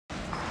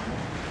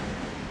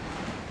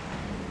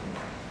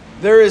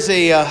There is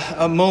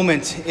a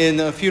moment in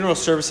a funeral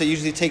service that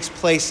usually takes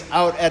place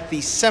out at the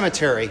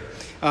cemetery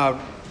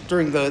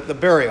during the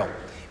burial.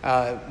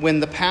 When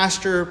the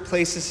pastor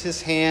places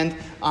his hand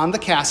on the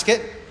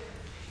casket,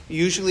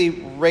 usually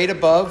right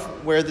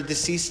above where the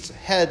deceased's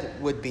head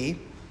would be,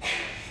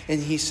 and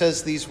he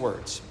says these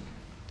words: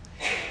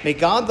 "May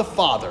God the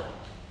Father,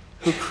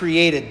 who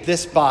created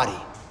this body,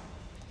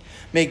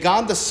 may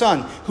God the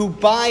Son, who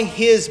by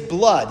his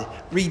blood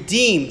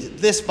redeemed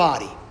this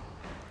body,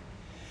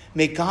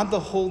 may God the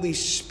Holy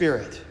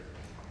Spirit,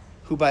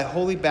 who by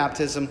holy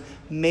baptism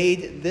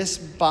made this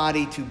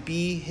body to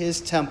be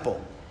his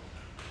temple,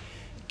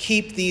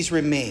 keep these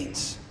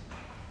remains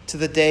to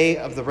the day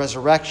of the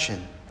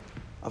resurrection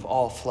of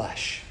all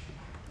flesh."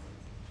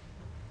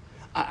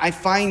 I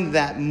find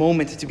that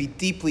moment to be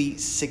deeply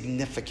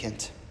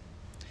significant,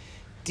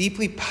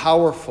 deeply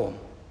powerful.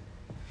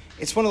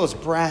 It's one of those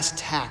brass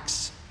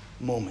tacks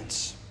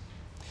moments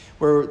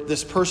where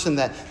this person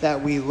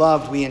that we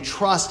loved, we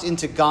entrust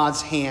into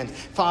God's hand,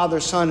 Father,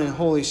 Son, and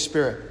Holy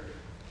Spirit.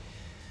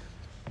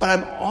 But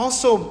I'm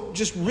also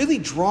just really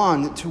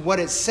drawn to what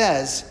it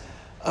says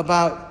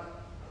about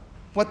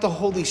what the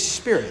Holy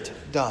Spirit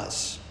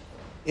does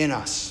in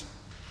us.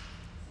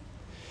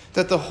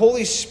 That the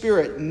Holy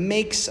Spirit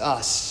makes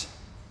us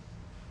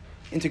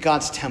into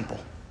God's temple.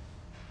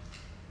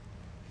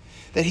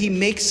 That he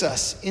makes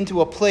us into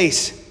a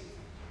place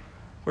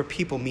where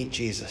people meet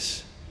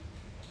Jesus.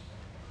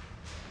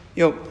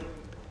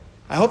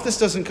 I hope this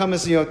doesn't come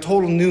as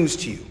total news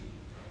to you.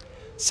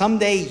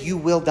 Someday you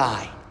will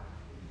die.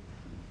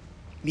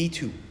 Me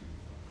too.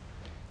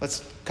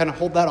 Let's kind of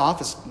hold that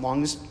off as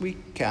long as we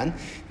can.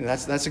 And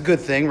that's a good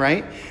thing,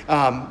 right?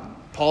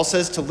 Paul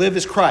says to live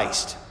is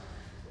Christ.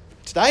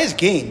 To die is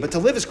gain, but to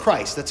live is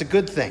Christ. That's a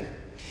good thing.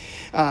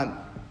 And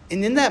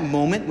in that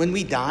moment when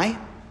we die,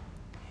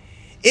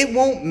 it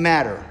won't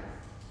matter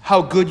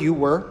how good you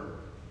were,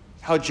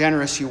 how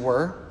generous you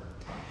were,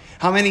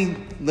 how many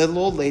little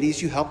old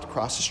ladies you helped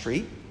cross the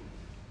street.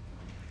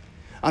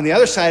 On the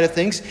other side of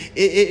things,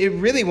 it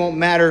really won't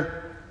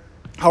matter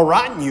how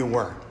rotten you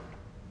were,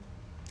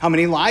 how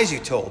many lies you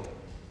told,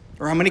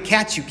 or how many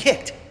cats you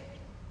kicked.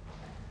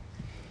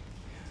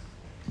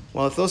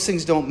 Well, if those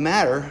things don't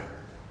matter,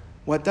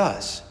 what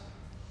does?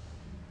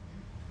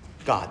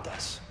 God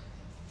does.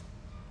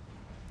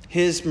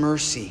 His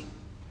mercy,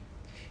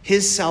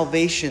 his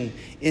salvation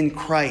in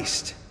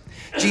Christ,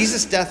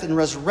 Jesus' death and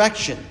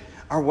resurrection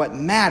are what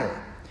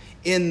matter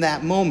in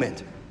that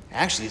moment.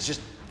 Actually,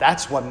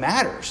 that's what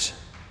matters.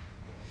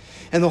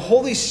 And the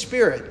Holy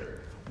Spirit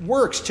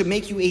works to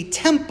make you a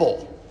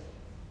temple,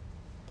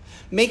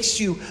 makes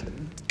you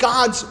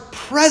God's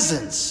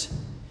presence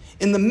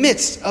in the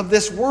midst of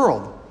this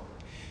world.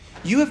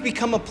 You have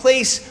become a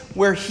place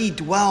where he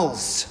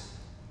dwells,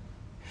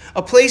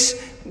 a place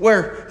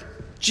where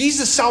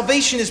Jesus'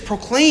 salvation is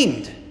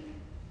proclaimed,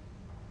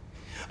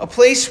 a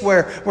place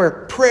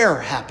where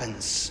prayer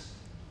happens.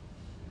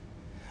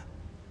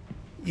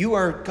 You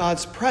are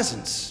God's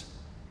presence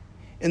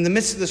in the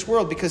midst of this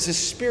world because his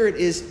Spirit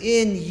is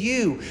in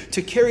you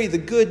to carry the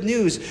good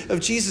news of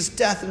Jesus'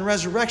 death and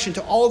resurrection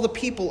to all the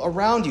people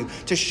around you,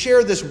 to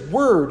share this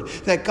word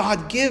that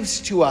God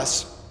gives to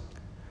us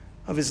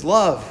of his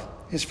love,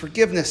 his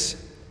forgiveness,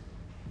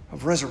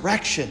 of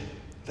resurrection,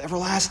 of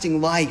everlasting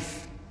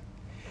life.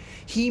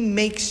 He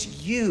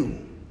makes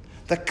you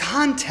the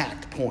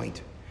contact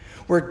point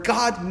where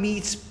God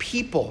meets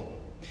people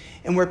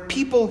and where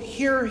people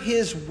hear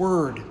his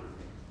word.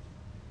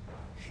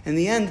 In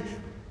the end,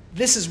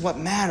 this is what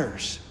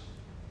matters.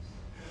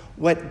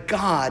 What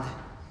God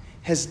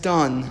has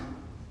done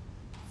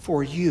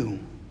for you.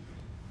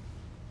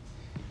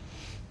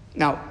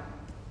 Now,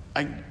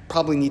 I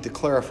probably need to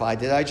clarify.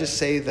 Did I just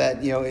say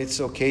that, it's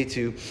okay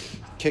to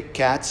kick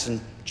cats and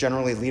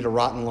generally lead a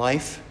rotten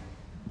life?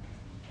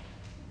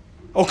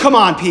 Oh, come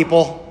on,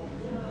 people.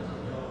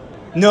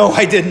 No,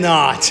 I did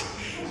not.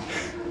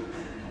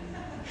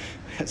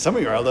 Some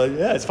of you are like,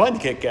 yeah, it's fine to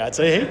kick cats.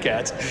 I hate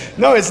cats.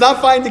 No, it's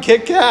not fine to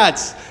kick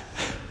cats.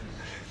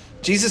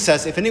 Jesus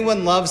says, if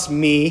anyone loves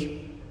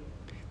me,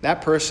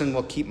 that person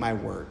will keep my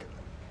word.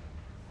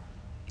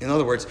 In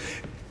other words,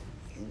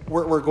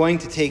 we're going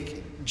to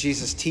take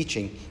Jesus'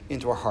 teaching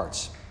into our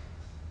hearts.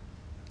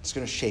 It's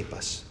going to shape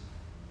us.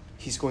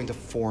 He's going to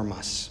form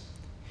us.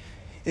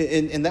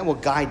 And that will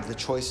guide the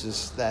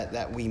choices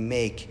that we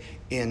make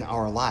in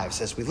our lives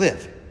as we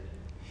live.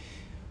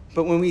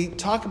 But when we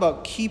talk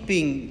about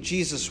keeping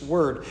Jesus'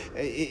 word,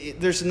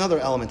 there's another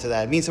element to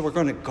that. It means that we're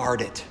going to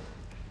guard it.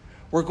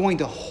 We're going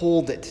to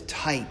hold it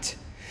tight.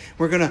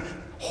 We're going to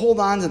hold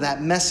on to that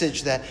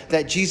message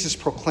that Jesus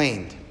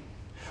proclaimed.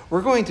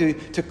 We're going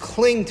to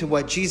cling to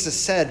what Jesus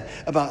said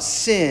about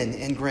sin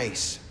and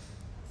grace.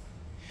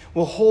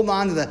 We'll hold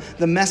on to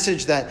the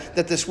message that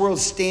this world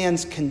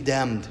stands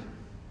condemned,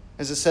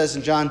 as it says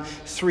in John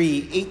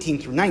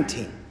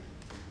 3:18-19.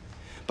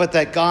 But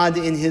that God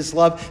in his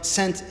love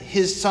sent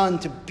his Son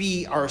to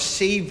be our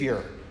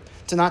Savior,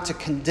 not to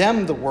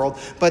condemn the world,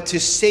 but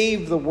to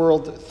save the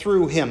world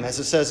through him, as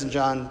it says in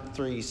John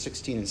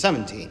 3:16 and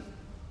 17.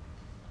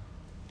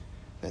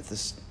 that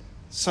this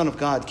Son of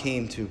God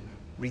came to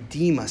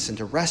redeem us and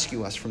to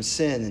rescue us from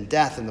sin and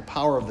death and the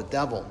power of the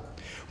devil.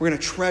 We're going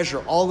to treasure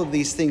all of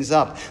these things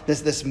up,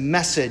 this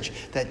message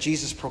that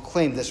Jesus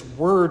proclaimed, this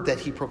word that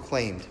he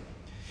proclaimed.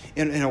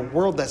 In a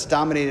world that's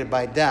dominated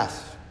by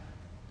death,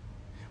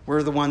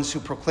 we're the ones who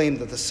proclaim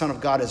that the Son of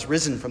God has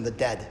risen from the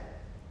dead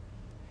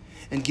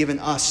and given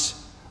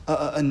us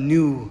a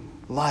new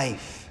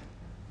life.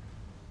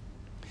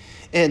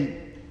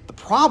 And the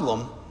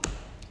problem,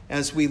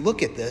 as we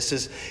look at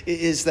this,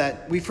 is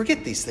that we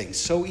forget these things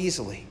so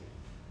easily.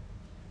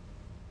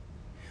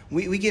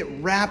 We get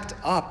wrapped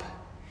up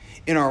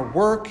in our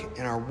work,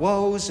 in our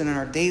woes, and in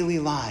our daily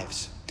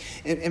lives.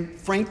 And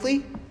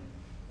frankly,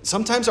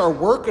 sometimes our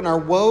work and our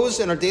woes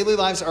and our daily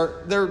lives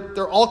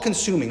they're all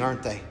consuming,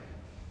 aren't they?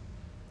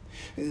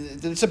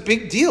 It's a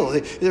big deal.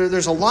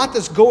 There's a lot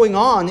that's going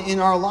on in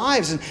our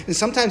lives, and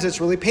sometimes it's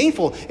really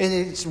painful, and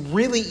it's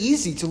really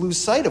easy to lose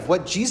sight of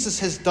what Jesus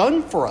has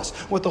done for us,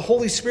 what the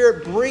Holy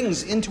Spirit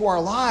brings into our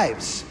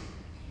lives.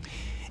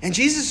 And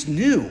Jesus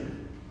knew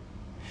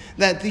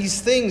that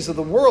these things of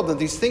the world, and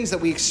these things that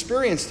we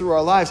experience through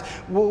our lives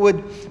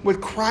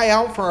would cry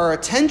out for our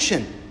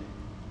attention,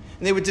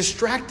 and they would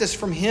distract us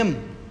from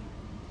him.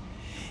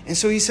 And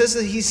so he says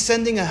that he's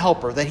sending a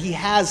helper, that he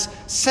has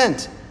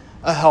sent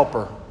a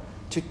helper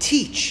to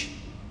teach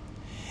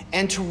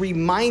and to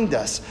remind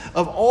us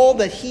of all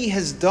that he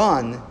has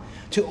done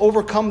to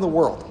overcome the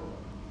world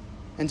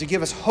and to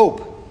give us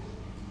hope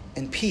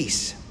and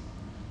peace.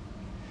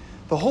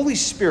 The Holy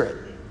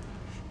Spirit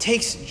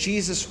takes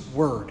Jesus'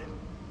 word,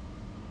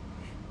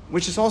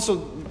 which is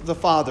also the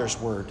Father's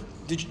word.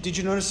 Did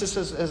you notice this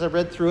as I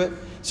read through it?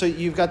 So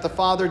you've got the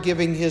Father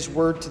giving his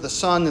word to the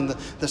Son, and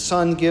the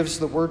Son gives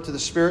the word to the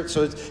Spirit.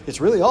 So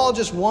it's really all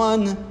just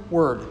one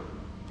word.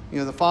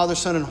 The Father,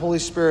 Son, and Holy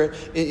Spirit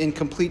in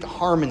complete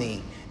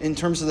harmony in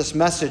terms of this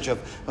message of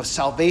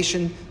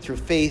salvation through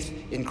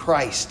faith in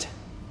Christ.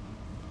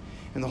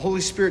 And the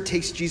Holy Spirit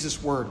takes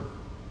Jesus' word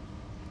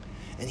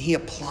and he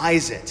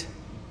applies it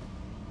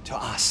to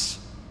us.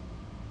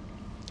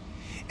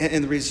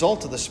 And the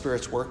result of the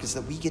Spirit's work is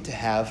that we get to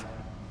have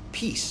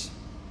peace.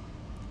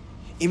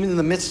 Even in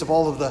the midst of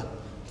all of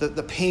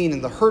the pain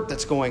and the hurt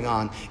that's going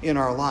on in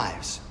our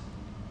lives.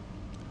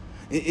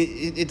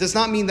 It does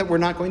not mean that we're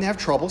not going to have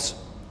troubles.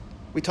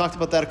 We talked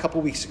about that a couple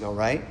weeks ago,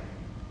 right?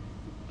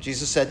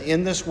 Jesus said,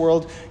 in this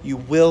world, you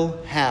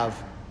will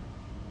have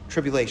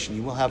tribulation.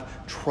 You will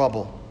have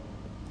trouble.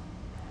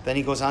 Then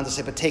he goes on to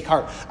say, but take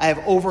heart. I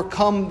have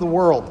overcome the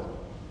world.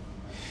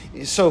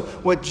 So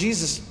what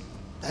Jesus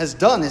has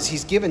done is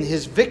he's given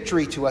his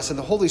victory to us, and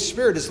the Holy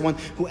Spirit is the one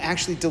who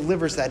actually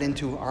delivers that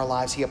into our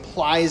lives. He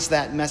applies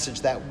that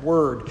message, that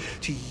word,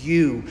 to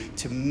you,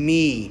 to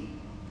me,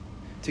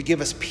 to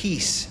give us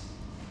peace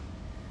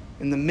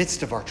in the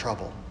midst of our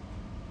trouble.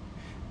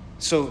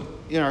 So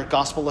in our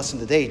gospel lesson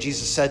today,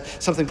 Jesus said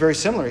something very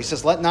similar. He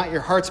says, let not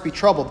your hearts be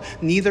troubled,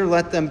 neither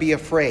let them be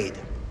afraid.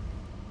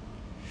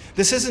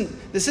 This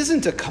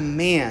isn't a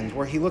command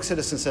where he looks at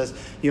us and says,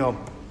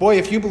 boy,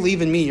 if you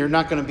believe in me, you're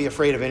not going to be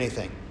afraid of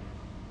anything.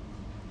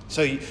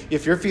 So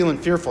if you're feeling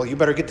fearful, you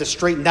better get this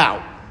straightened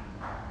out.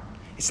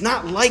 It's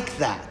not like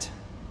that.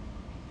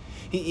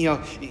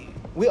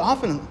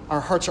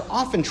 Our hearts are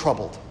often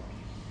troubled.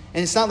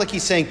 And it's not like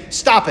he's saying,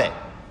 stop it.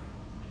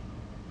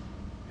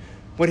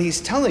 What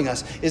he's telling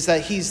us is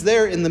that he's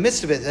there in the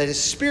midst of it, that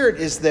his Spirit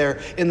is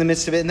there in the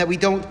midst of it, and that we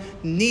don't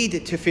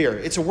need to fear.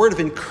 It's a word of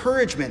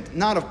encouragement,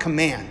 not of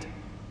command.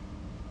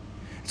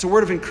 It's a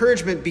word of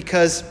encouragement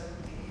because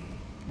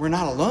we're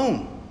not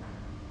alone.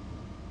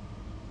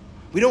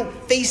 We don't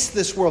face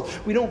this world.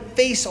 We don't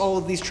face all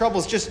of these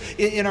troubles just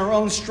in our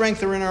own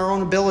strength or in our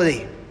own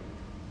ability.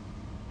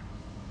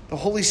 The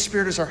Holy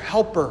Spirit is our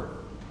helper,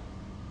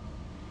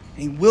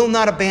 and he will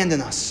not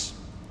abandon us.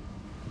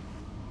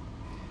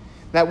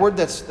 That word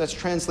that's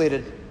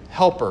translated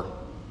helper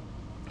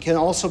can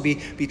also be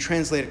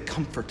translated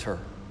comforter.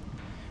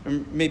 Or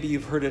maybe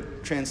you've heard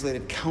it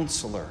translated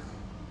counselor.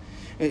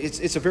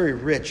 It's a very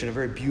rich and a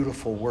very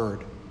beautiful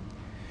word.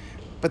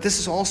 But this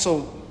is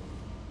also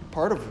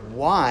part of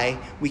why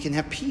we can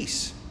have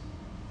peace.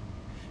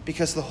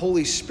 Because the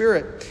Holy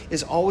Spirit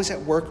is always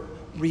at work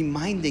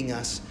reminding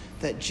us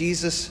that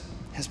Jesus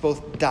has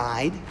both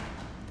died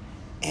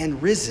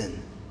and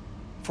risen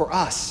for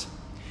us.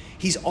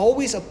 He's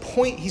always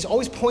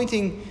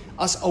pointing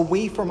us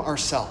away from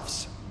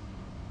ourselves.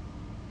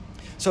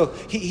 So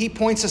he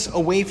points us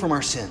away from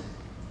our sin.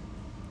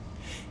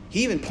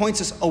 He even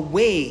points us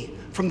away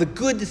from the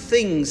good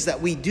things that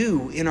we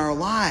do in our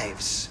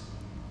lives.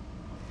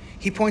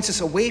 He points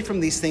us away from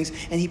these things,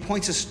 and he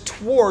points us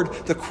toward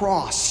the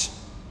cross.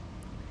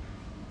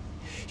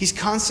 He's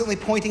constantly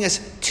pointing us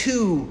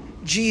to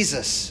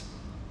Jesus.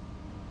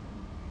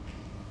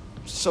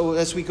 So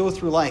as we go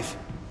through life,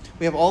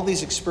 we have all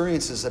these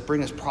experiences that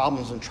bring us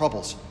problems and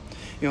troubles.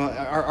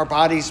 Our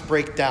bodies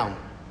break down,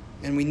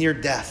 and we near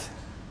death.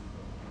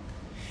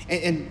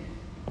 And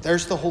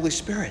there's the Holy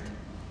Spirit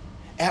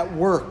at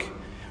work,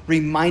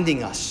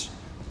 reminding us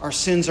our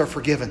sins are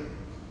forgiven.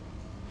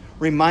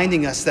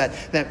 Reminding us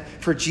that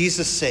for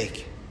Jesus'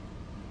 sake,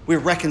 we're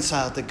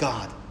reconciled to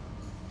God,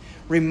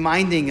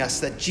 reminding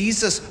us that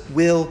Jesus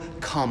will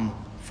come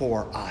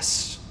for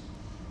us.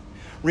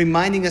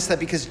 Reminding us that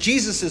because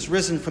Jesus is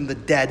risen from the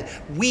dead,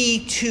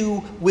 we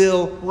too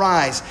will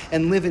rise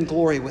and live in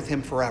glory with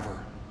him forever.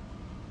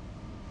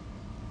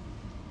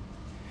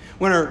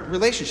 When our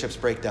relationships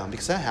break down,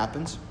 because that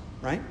happens,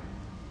 right?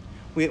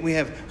 We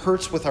have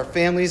hurts with our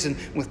families and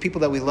with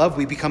people that we love.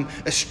 We become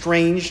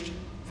estranged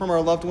from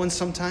our loved ones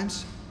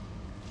sometimes.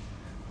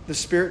 The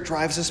Spirit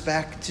drives us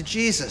back to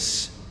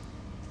Jesus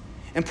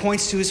and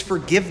points to his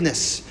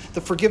forgiveness,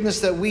 the forgiveness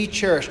that we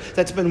cherish,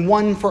 that's been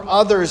won for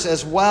others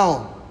as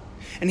well.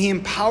 And he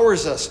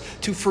empowers us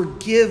to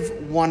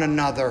forgive one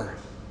another,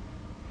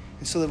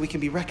 and so that we can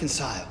be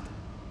reconciled.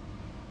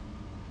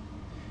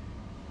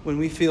 When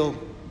we feel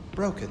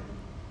broken,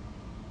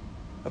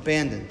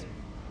 abandoned,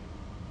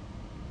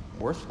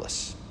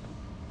 worthless,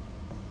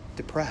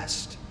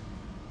 depressed,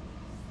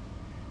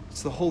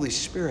 it's the Holy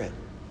Spirit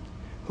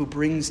who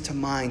brings to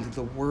mind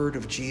the word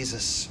of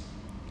Jesus,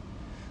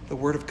 the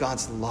word of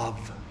God's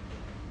love,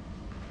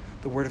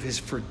 the word of his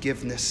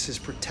forgiveness, his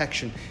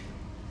protection,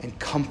 and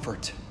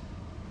comfort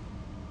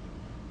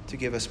to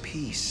give us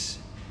peace.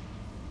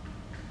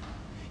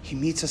 He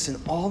meets us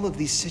in all of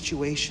these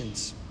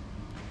situations.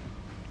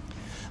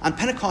 On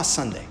Pentecost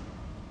Sunday,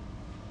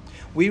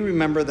 we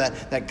remember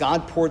that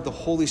God poured the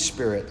Holy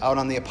Spirit out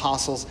on the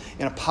apostles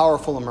in a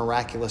powerful and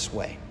miraculous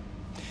way.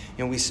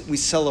 And we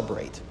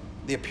celebrate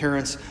the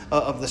appearance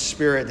of the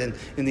Spirit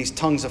in these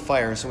tongues of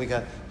fire. And so we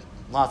got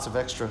lots of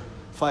extra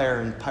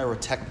fire and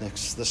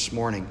pyrotechnics this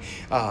morning.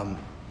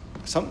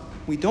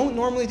 We don't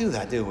normally do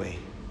that, do we?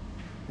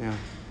 Yeah.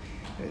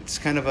 It's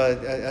kind of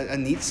a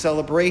neat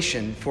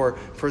celebration for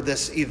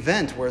this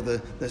event where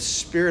the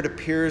Spirit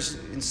appears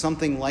in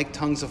something like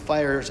tongues of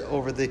fire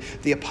over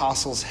the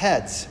apostles'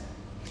 heads.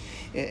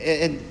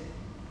 And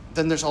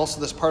then there's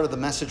also this part of the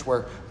message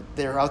where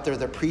they're out there,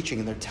 they're preaching,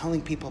 and they're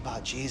telling people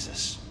about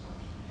Jesus.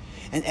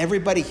 And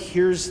everybody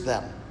hears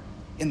them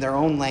in their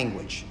own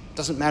language. It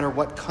doesn't matter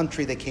what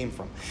country they came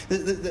from.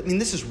 I mean,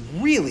 this is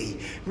really,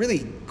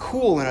 really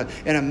cool and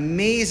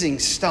amazing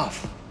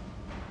stuff.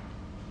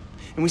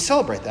 And we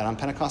celebrate that on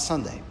Pentecost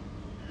Sunday.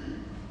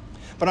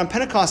 But on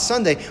Pentecost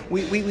Sunday,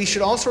 we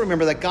should also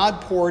remember that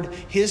God poured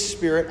his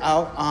Spirit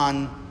out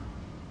on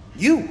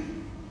you.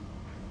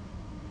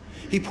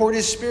 He poured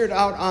his Spirit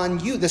out on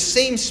you, the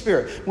same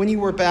Spirit when you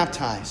were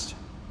baptized.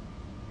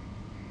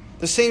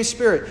 The same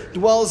Spirit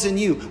dwells in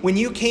you when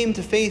you came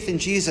to faith in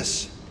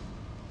Jesus.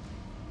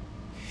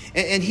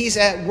 And he's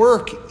at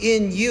work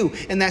in you.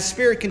 And that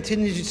Spirit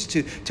continues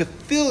to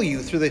fill you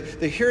through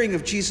the hearing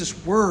of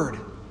Jesus' word.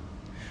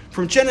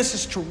 From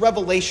Genesis to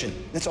Revelation,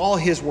 that's all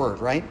his word,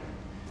 right?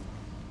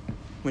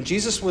 When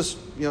Jesus was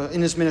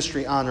in his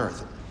ministry on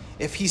earth,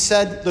 if he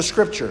said the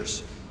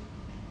scriptures,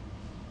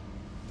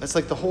 that's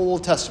like the whole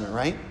Old Testament,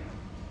 right?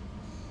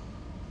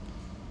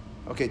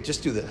 Okay,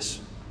 just do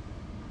this.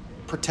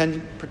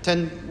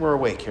 Pretend we're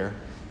awake here.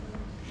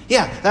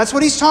 Yeah, that's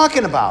what he's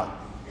talking about.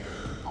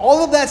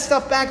 All of that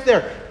stuff back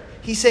there.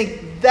 He's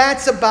saying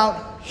that's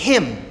about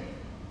him.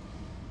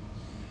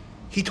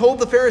 He told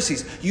the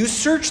Pharisees, you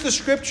search the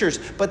scriptures,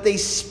 but they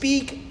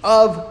speak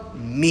of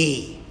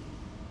me.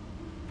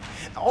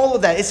 All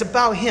of that, it's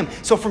about him.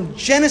 So from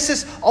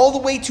Genesis all the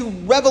way to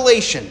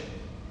Revelation,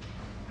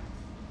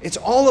 it's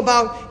all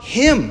about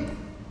him.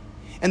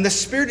 And the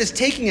Spirit is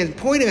taking and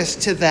pointing us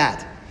to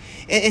that.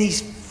 And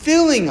he's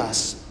filling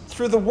us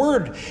through the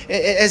word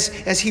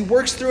as he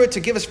works through it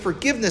to give us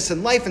forgiveness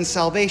and life and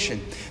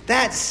salvation.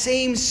 That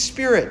same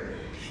Spirit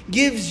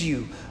gives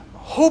you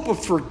hope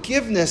of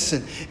forgiveness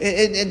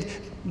and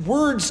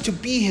words to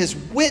be his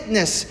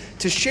witness,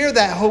 to share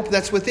that hope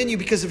that's within you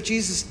because of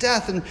Jesus'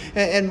 death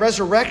and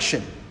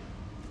resurrection.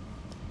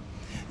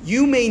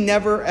 You may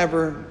never,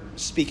 ever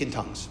speak in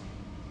tongues.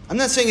 I'm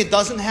not saying it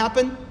doesn't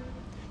happen,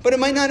 but it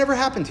might not ever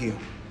happen to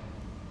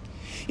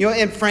you.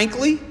 And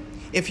frankly,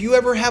 if you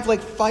ever have like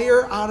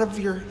fire out of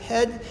your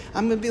head,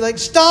 I'm going to be like,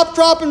 stop,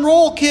 drop, and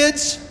roll,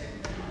 kids.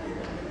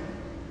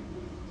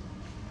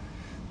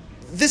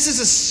 This is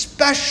a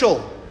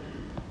special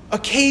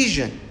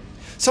occasion.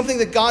 Something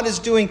that God is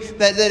doing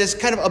that is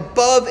kind of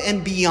above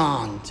and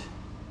beyond.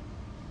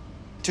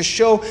 To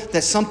show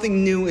that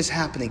something new is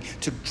happening.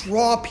 To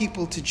draw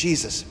people to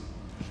Jesus.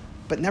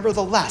 But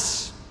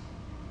nevertheless,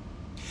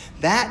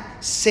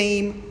 that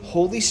same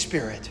Holy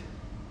Spirit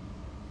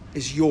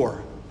is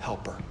your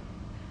helper.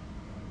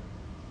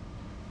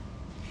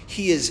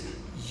 He is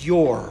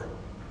your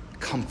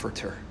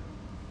comforter.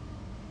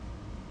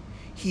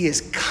 He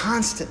is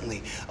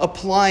constantly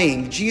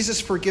applying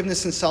Jesus'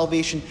 forgiveness and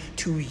salvation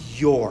to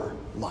your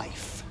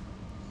life.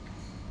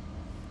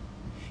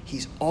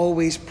 He's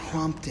always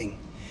prompting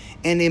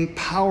and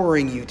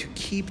empowering you to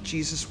keep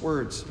Jesus'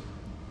 words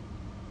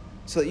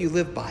so that you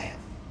live by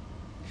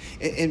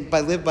it. And by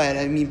live by it,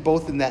 I mean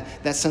both in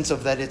that sense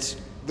of that it's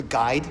the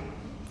guide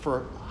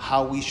for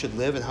how we should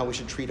live and how we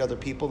should treat other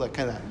people, that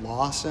kind of that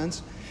law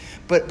sense.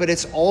 But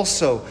it's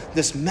also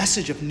this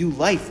message of new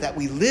life that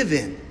we live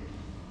in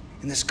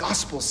this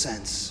gospel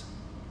sense.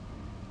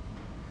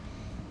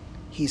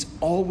 He's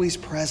always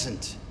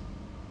present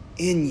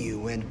in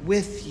you and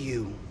with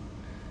you.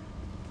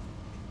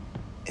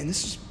 And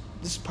this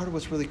is part of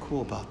what's really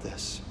cool about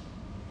this.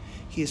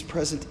 He is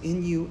present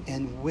in you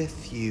and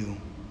with you.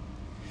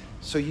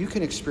 So you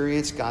can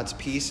experience God's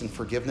peace and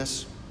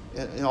forgiveness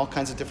in all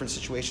kinds of different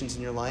situations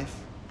in your life.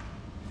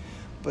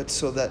 But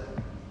so that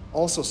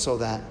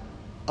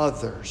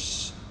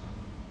others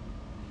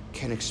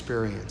can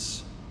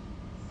experience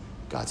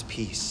God's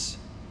peace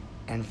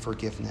and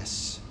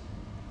forgiveness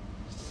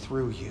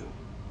through you.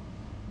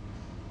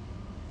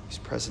 He's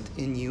present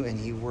in you and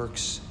he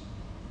works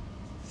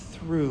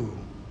through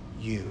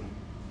you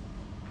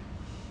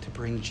to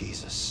bring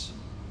Jesus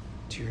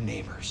to your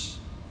neighbors,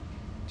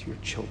 to your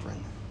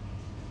children,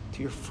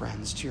 to your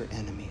friends, to your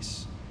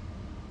enemies.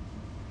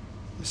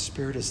 The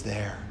Spirit is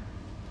there.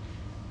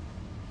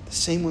 The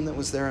same one that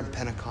was there in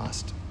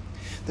Pentecost.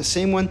 The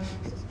same one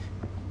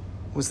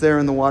was there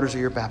in the waters of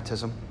your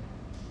baptism.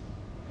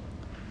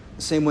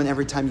 The same one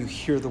every time you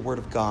hear the word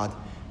of God.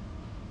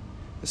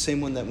 The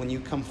same one that when you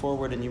come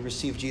forward and you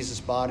receive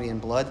Jesus' body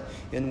and blood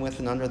in with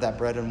and under that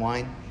bread and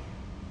wine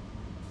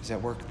is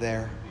at work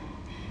there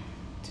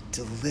to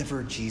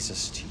deliver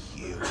Jesus to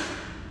you.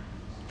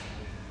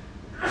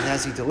 And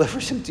as he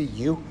delivers him to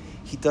you,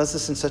 he does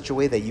this in such a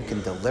way that you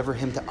can deliver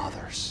him to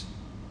others.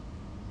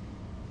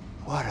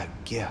 What a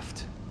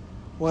gift.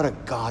 What a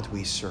God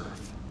we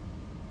serve.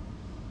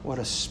 What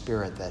a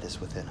Spirit that is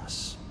within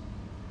us.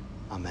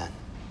 Amen.